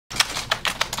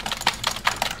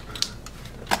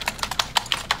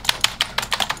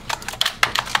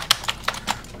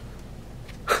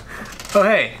Oh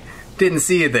hey, didn't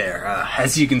see you there.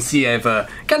 As you can see, I've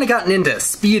kind of gotten into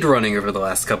speedrunning over the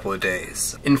last couple of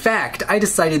days. In fact, I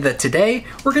decided that today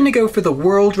we're gonna go for the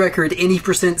world record 80%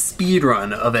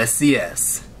 speedrun of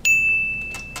SCS.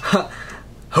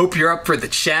 Hope you're up for the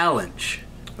challenge.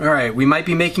 Alright, we might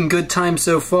be making good time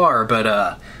so far,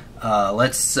 but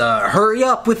let's hurry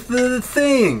up with the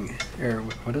thing.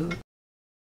 What is it?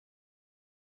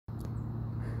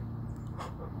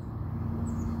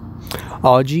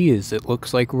 Aw geez, it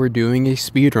looks like we're doing a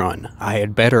speedrun. I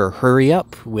had better hurry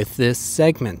up with this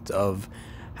segment of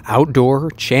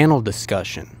outdoor channel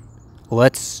discussion.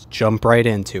 Let's jump right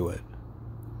into it.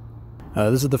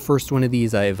 This is the first one of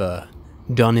these I've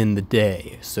done in the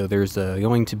day, so there's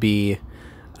going to be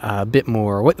a bit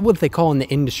more, what they call in the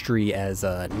industry as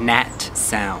nat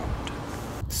sound.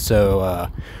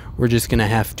 So we're just gonna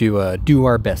have to do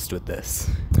our best with this.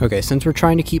 Okay, since we're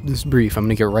trying to keep this brief, I'm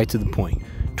gonna get right to the point.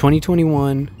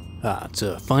 2021, it's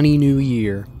a funny new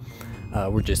year.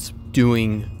 We're just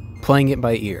playing it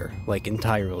by ear, like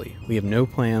entirely. We have no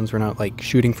plans, we're not like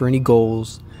shooting for any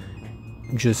goals,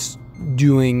 just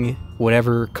doing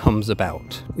whatever comes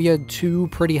about. We had 2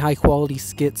 pretty high quality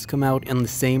skits come out in the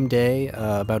same day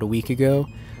about a week ago,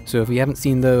 so if you haven't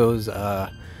seen those,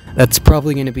 that's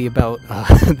probably going to be about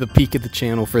the peak of the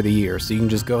channel for the year, so you can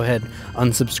just go ahead,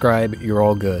 unsubscribe, you're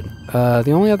all good.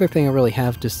 The only other thing I really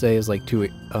have to say is like to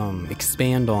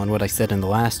expand on what I said in the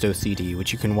last OCD,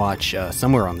 which you can watch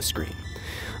somewhere on the screen.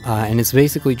 And it's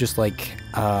basically just like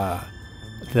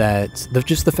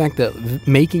just the fact that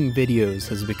making videos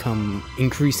has become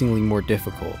increasingly more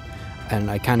difficult, and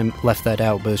I kind of left that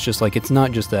out, but it's just like, it's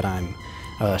not just that I'm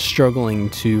struggling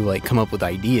to like come up with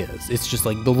ideas, it's just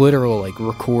like the literal like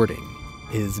recording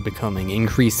is becoming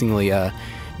increasingly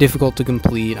difficult to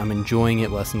complete. I'm enjoying it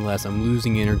less and less, I'm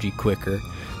losing energy quicker,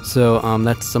 so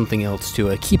that's something else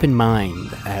to keep in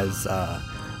mind as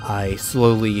I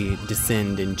slowly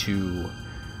descend into...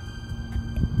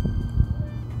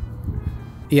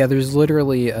 Yeah, there's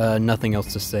literally nothing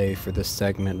else to say for this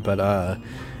segment, but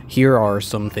here are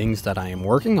some things that I am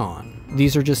working on.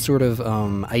 These are just sort of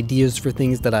ideas for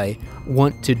things that I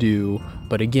want to do,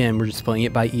 but again, we're just playing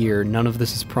it by ear. None of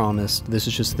this is promised. This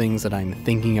is just things that I'm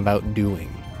thinking about doing.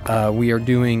 We are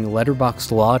doing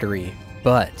LETTERBOXD lottery,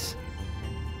 but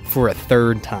for a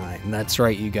 3rd time. That's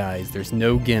right, you guys. There's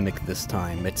no gimmick this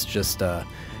time. It's just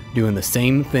doing the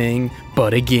same thing,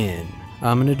 but again.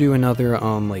 I'm gonna do another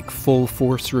like full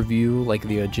force review, like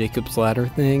the Jacob's Ladder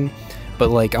thing,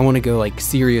 but like I want to go like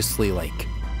seriously, like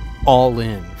all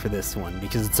in for this one,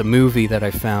 because it's a movie that I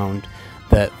found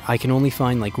that I can only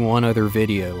find like one other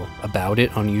video about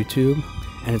it on YouTube,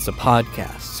 and it's a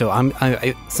podcast. So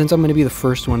since I'm gonna be the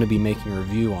first one to be making a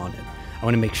review on it, I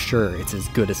want to make sure it's as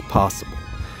good as possible.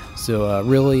 So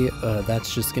really,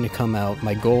 that's just gonna come out.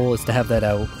 My goal is to have that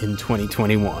out in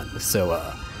 2021.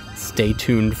 So stay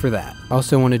tuned for that. I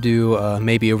also want to do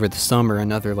maybe over the summer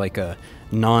another like a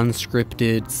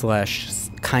non-scripted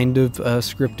 / kind of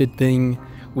scripted thing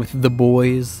with the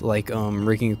boys, like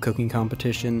rigging a cooking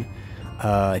competition.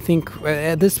 I think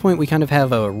at this point we kind of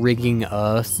have a rigging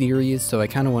series, so I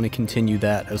kind of want to continue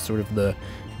that as sort of the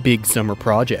big summer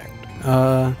project.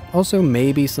 Also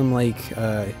maybe some like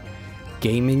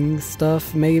gaming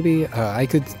stuff, maybe. I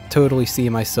could totally see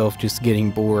myself just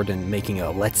getting bored and making a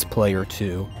Let's Play or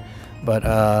 2. But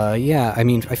yeah, I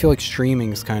mean, I feel like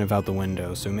streaming is kind of out the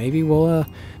window, so maybe we'll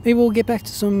get back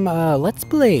to some Let's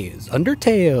Plays.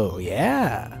 Undertale,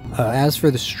 yeah. As for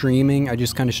the streaming, I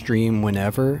just kind of stream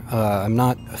whenever. I'm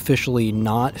not officially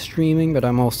not streaming, but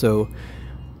I'm also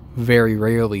very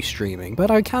rarely streaming.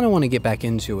 But I kind of want to get back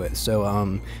into it,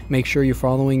 so make sure you're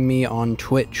following me on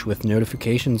Twitch with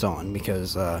notifications on,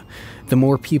 because the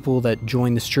more people that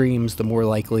join the streams, the more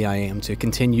likely I am to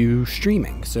continue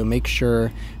streaming. So make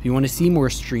sure, if you want to see more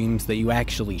streams, that you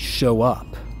actually show up.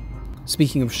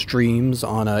 Speaking of streams,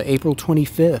 on April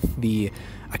 25th, the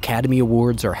Academy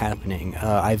Awards are happening.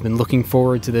 I've been looking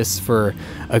forward to this for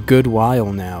a good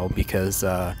while now, because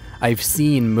I've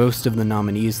seen most of the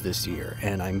nominees this year,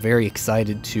 and I'm very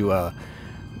excited to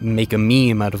make a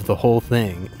meme out of the whole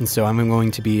thing. And so I'm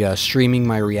going to be streaming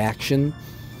my reaction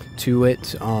to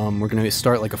it. We're going to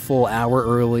start like a full hour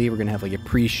early. We're going to have like a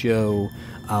pre-show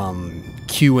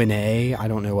Q&A. I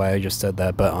don't know why I just said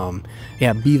that, but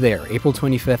yeah, be there. April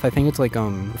 25th. I think it's like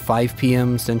 5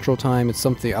 p.m. Central Time. It's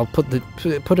something. I'll put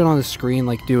it on the screen,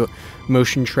 like do a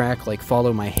motion track, like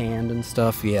follow my hand and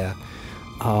stuff. Yeah.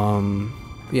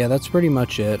 Yeah, that's pretty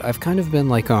much it. I've kind of been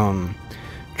like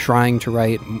trying to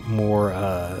write more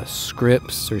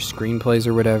scripts or screenplays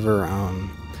or whatever.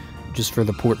 just for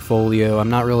the portfolio. I'm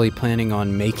not really planning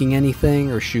on making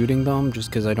anything or shooting them, just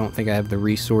because I don't think I have the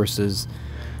resources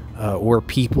or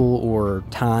people or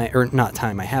time, or not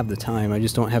time, I have the time, I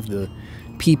just don't have the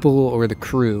people or the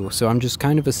crew. So I'm just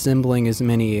kind of assembling as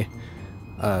many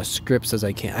scripts as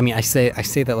I can. I mean, I say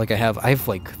that like I have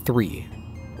like 3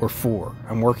 or 4.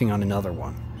 I'm working on another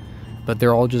one, but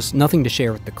they're all just nothing to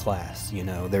share with the class, you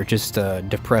know. They're just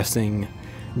depressing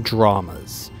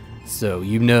dramas, so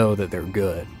you know that they're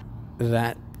good.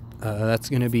 That's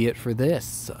gonna be it for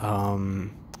this.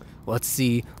 Let's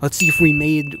see if we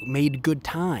made good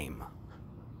time.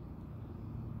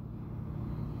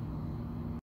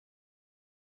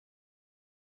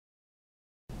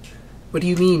 What do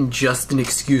you mean, just an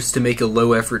excuse to make a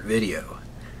low-effort video?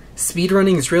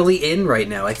 Speedrunning's really in right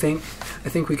now. I think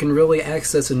we can really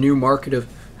access a new market of...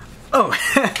 Oh,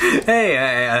 hey,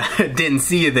 I didn't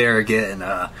see you there again.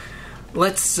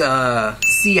 Let's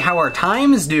see how our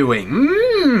time is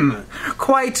doing.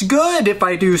 Quite good, if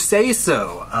I do say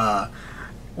so.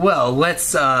 Well,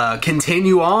 let's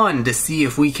continue on to see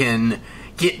if we can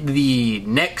get the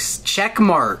next check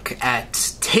mark at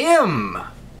Tim.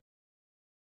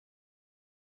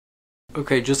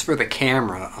 Okay, just for the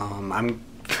camera, I'm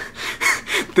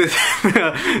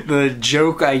the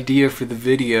joke idea for the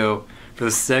video, for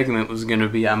the segment, was gonna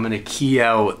be I'm gonna key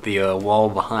out the wall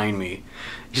behind me,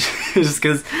 just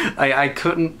because I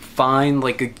couldn't find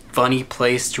like a funny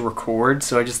place to record,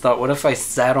 so I just thought, what if I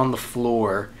sat on the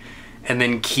floor and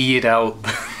then keyed out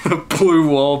the blue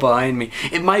wall behind me?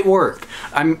 It might work.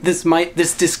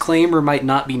 This disclaimer might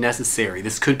not be necessary.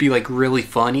 This could be like really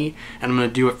funny, and I'm gonna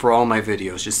do it for all my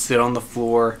videos. Just sit on the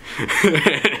floor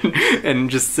and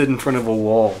just sit in front of a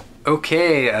wall.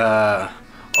 Okay, oh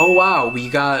wow, we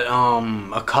got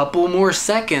a couple more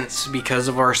seconds because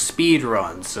of our speed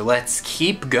run, so let's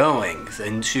keep going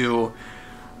into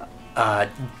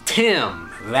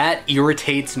Tim. That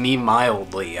irritates me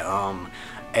mildly.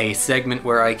 A segment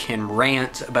where I can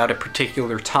rant about a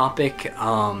particular topic,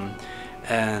 and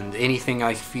anything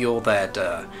I feel that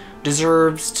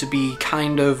deserves to be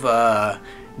kind of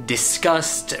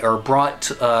discussed or brought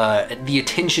the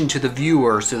attention to the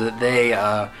viewer, so that they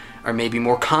are maybe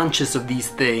more conscious of these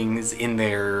things in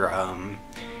their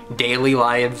daily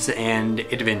lives and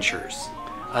adventures.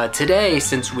 Today,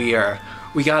 since we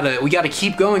gotta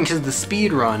keep going because of the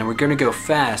speed run, and we're gonna go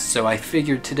fast, so I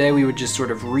figured today we would just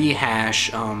sort of rehash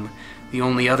the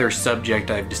only other subject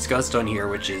I've discussed on here,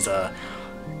 which is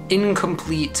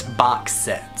incomplete box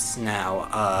sets.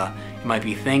 Now, you might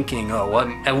be thinking, oh,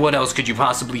 what else could you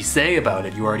possibly say about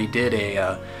it? You already did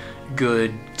a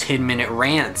good 10-minute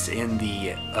rant in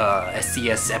the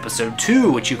SCS episode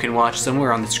 2, which you can watch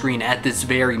somewhere on the screen at this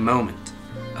very moment.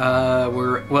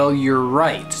 Well, you're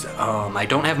right. I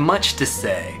don't have much to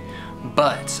say,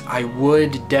 but I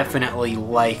would definitely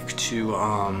like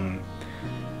to,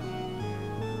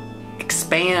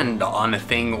 expand on a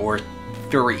thing or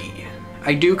 3.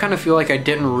 I do kind of feel like I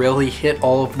didn't really hit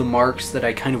all of the marks that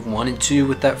I kind of wanted to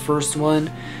with that first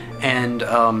one, and,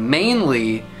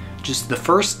 mainly, just the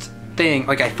first thing,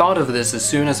 like I thought of this as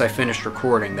soon as I finished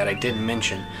recording that I didn't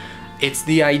mention. It's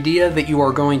the idea that you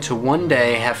are going to one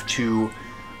day have to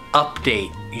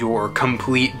update your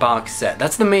complete box set.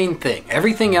 That's the main thing.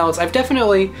 Everything else, I've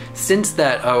definitely, since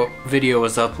that video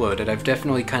was uploaded, I've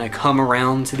definitely kind of come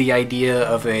around to the idea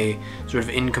of a sort of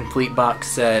incomplete box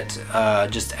set,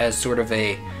 just as sort of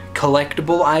a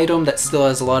collectible item that still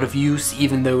has a lot of use,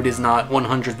 even though it is not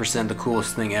 100% the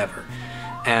coolest thing ever.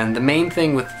 And the main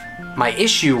thing with my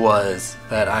issue was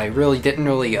that I didn't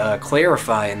really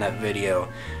clarify in that video,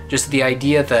 just the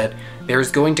idea that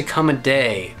there's going to come a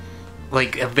day,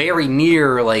 like a very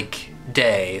near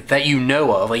day that you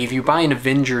know of. Like if you buy an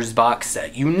Avengers box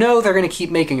set, you know they're going to keep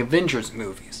making Avengers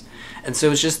movies. And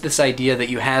so it's just this idea that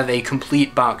you have a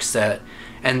complete box set,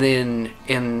 and then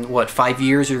in, what, 5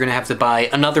 years you're going to have to buy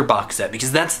another box set,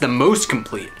 because that's the most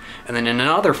complete. And then in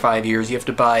another 5 years you have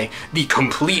to buy the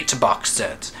complete box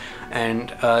set.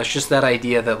 And it's just that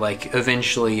idea that like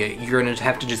eventually you're going to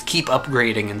have to just keep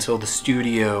upgrading until the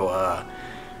studio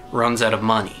runs out of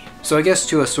money. So I guess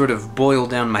to sort of boil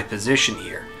down my position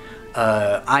here,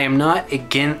 I am not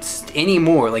against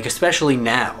anymore, like especially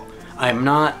now, I am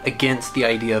not against the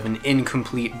idea of an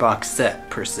incomplete box set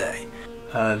per se.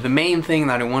 The main thing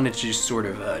that I wanted to just sort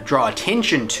of draw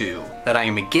attention to that I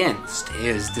am against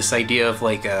is this idea of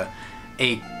like a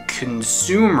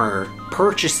consumer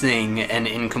purchasing an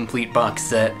incomplete box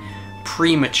set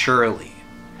prematurely.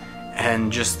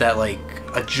 And just that like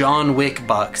a John Wick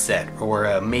box set or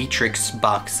a Matrix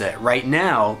box set right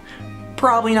now,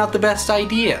 probably not the best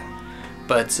idea.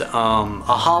 But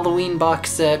a Halloween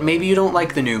box set, maybe you don't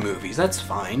like the new movies, that's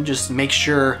fine. Just make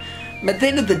sure, at the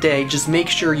end of the day, just make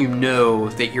sure you know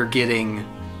that you're getting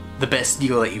the best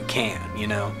deal that you can, you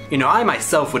know? You know, I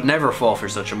myself would never fall for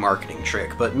such a marketing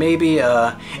trick, but maybe,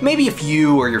 maybe if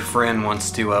you or your friend wants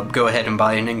to go ahead and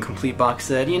buy an incomplete box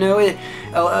set, you know,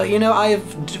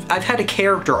 I've had a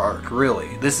character arc,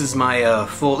 really. This is my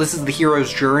this is the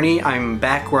hero's journey. I'm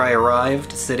back where I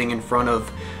arrived, sitting in front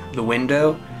of the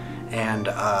window, and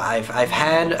I've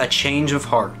had a change of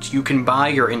heart. You can buy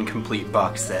your incomplete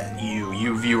box set,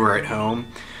 you viewer at home,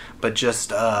 but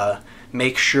just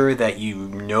make sure that you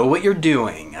know what you're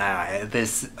doing.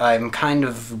 I'm kind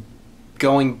of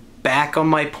going back on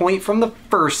my point from the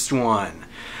first one.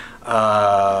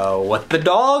 What the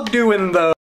dog doing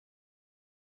though?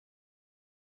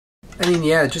 I mean,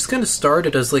 yeah, it just kind of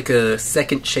started as like a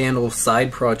second channel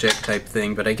side project type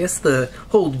thing, but I guess the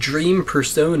whole dream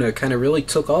persona kind of really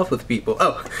took off with people.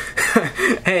 Oh,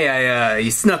 hey,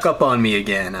 you snuck up on me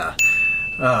again.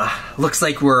 Looks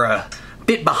like we're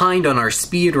bit behind on our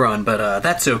speed run, but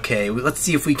that's okay. Let's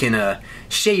see if we can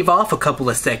shave off a couple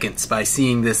of seconds by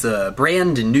seeing this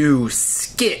brand new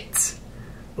skit.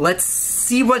 Let's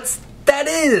see what that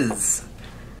is.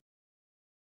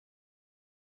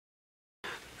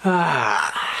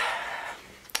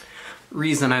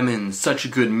 Reason I'm in such a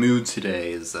good mood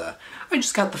today is I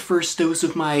just got the first dose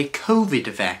of my COVID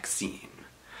vaccine.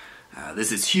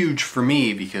 This is huge for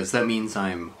me because that means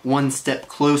I'm one step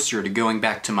closer to going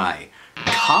back to my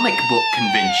comic book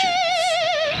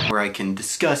conventions, where I can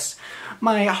discuss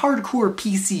my hardcore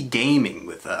PC gaming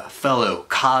with fellow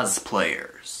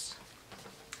cosplayers.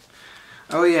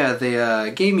 Oh yeah,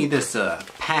 they gave me this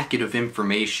packet of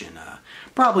information.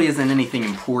 Probably isn't anything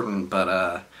important,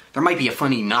 but there might be a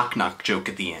funny knock-knock joke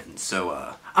at the end,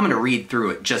 so I'm gonna read through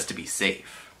it just to be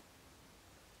safe.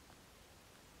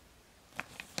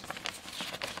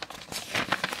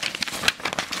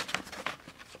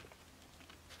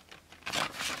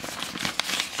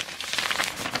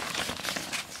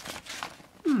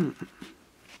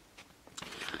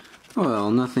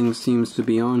 Well, nothing seems to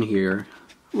be on here.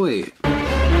 Wait,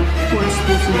 what's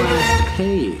this last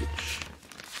page?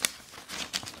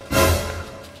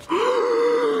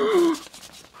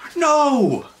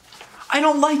 No! I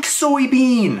don't like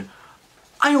soybean!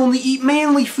 I only eat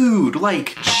manly food,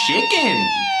 like chicken!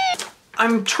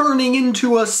 I'm turning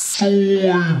into a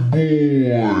soy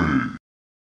boy!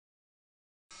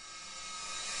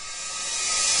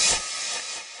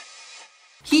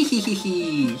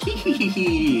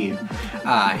 Hee.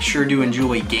 I sure do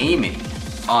enjoy gaming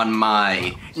on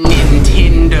my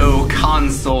Nintendo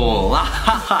console.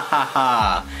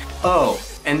 Oh,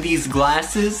 and these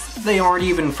glasses, they aren't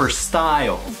even for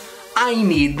style. I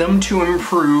need them to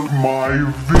improve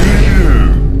my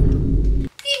vision.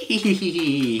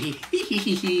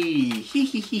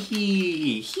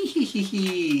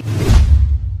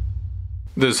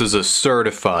 This is a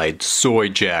certified soy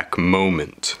jack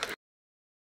moment.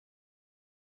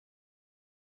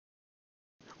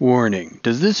 Warning,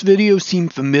 does this video seem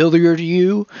familiar to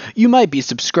you? You might be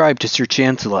subscribed to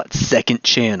SirChancealot's second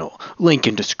channel, link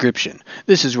in description.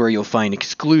 This is where you'll find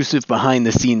exclusive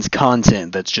behind-the-scenes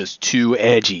content that's just too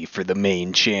edgy for the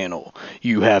main channel.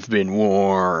 You have been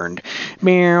warned.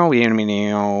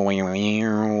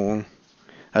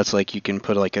 That's like you can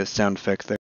put like a sound effect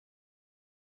there.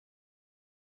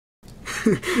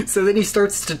 So then he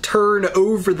starts to turn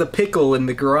over the pickle in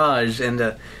the garage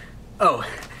and, oh.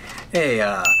 Hey,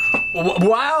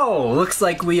 wow! Looks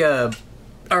like we, are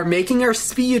making our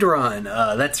speed run.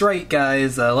 That's right,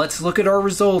 guys. Let's look at our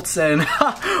results and,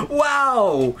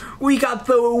 wow! We got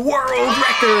the world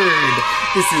record!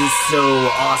 This is so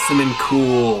awesome and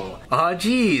cool. Aw,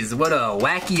 geez, what a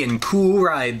wacky and cool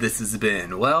ride this has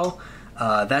been. Well,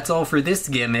 that's all for this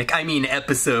gimmick. I mean,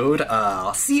 episode.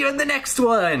 I'll see you in the next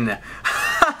one!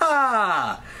 Ha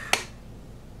ha!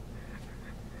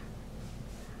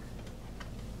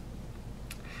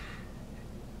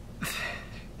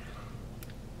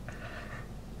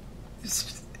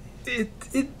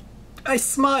 I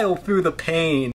smile through the pain.